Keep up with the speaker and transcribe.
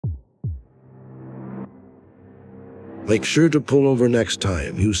Make sure to pull over next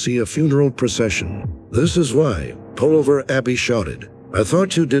time you see a funeral procession. This is why. Pull over, Abby shouted. I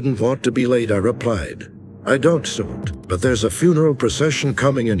thought you didn't want to be late, I replied. I don't, but there's a funeral procession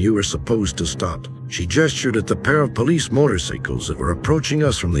coming and you were supposed to stop. She gestured at the pair of police motorcycles that were approaching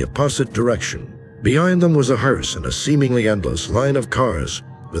us from the opposite direction. Behind them was a hearse and a seemingly endless line of cars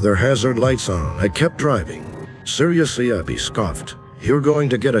with their hazard lights on. I kept driving. Seriously, Abby scoffed. You're going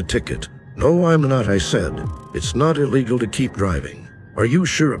to get a ticket. No, I'm not, I said. It's not illegal to keep driving. Are you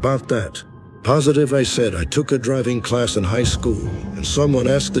sure about that? Positive, I said. I took a driving class in high school, and someone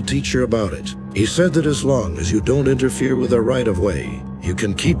asked the teacher about it. He said that as long as you don't interfere with a right-of-way, you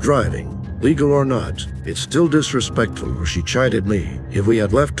can keep driving. Legal or not, it's still disrespectful, she chided me. If we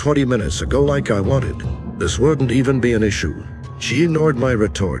had left 20 minutes ago like I wanted, this wouldn't even be an issue. She ignored my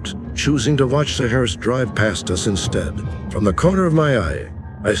retort, choosing to watch the hearse drive past us instead. From the corner of my eye,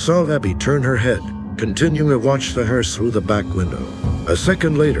 I saw Abby turn her head, continuing to watch the hearse through the back window. A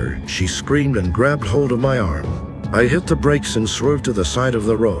second later, she screamed and grabbed hold of my arm. I hit the brakes and swerved to the side of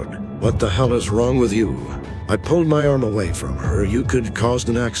the road. What the hell is wrong with you? I pulled my arm away from her. You could have caused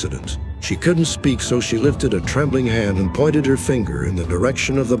an accident. She couldn't speak, so she lifted a trembling hand and pointed her finger in the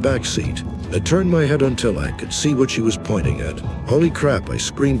direction of the back seat. I turned my head until I could see what she was pointing at. Holy crap, I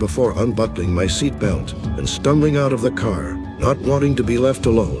screamed before unbuckling my seatbelt and stumbling out of the car, not wanting to be left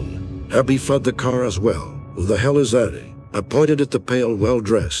alone. Abby fled the car as well. Who the hell is that? I pointed at the pale,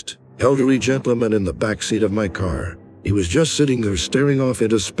 well-dressed, elderly gentleman in the back seat of my car. He was just sitting there staring off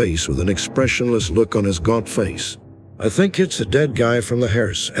into space with an expressionless look on his gaunt face. I think it's a dead guy from the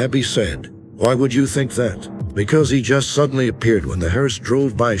hearse, Abby said. Why would you think that? Because he just suddenly appeared when the hearse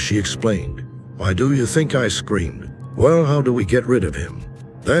drove by, she explained. Why do you think I screamed? Well, how do we get rid of him?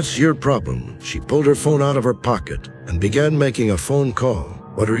 That's your problem. She pulled her phone out of her pocket and began making a phone call.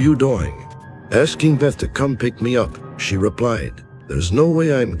 What are you doing? Asking Beth to come pick me up, she replied. There's no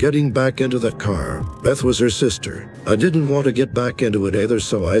way I'm getting back into that car. Beth was her sister. I didn't want to get back into it either,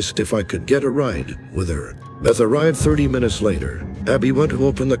 so I asked if I could get a ride with her. Beth arrived 30 minutes later. Abby went to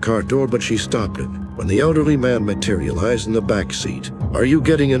open the car door, but she stopped it when the elderly man materialized in the back seat. Are you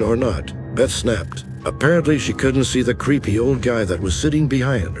getting in or not? Beth snapped. Apparently she couldn't see the creepy old guy that was sitting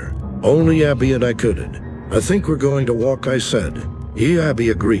behind her. Only Abby and I could. I think we're going to walk, I said. Yeah, Abby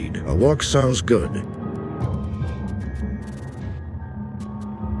agreed. A walk sounds good.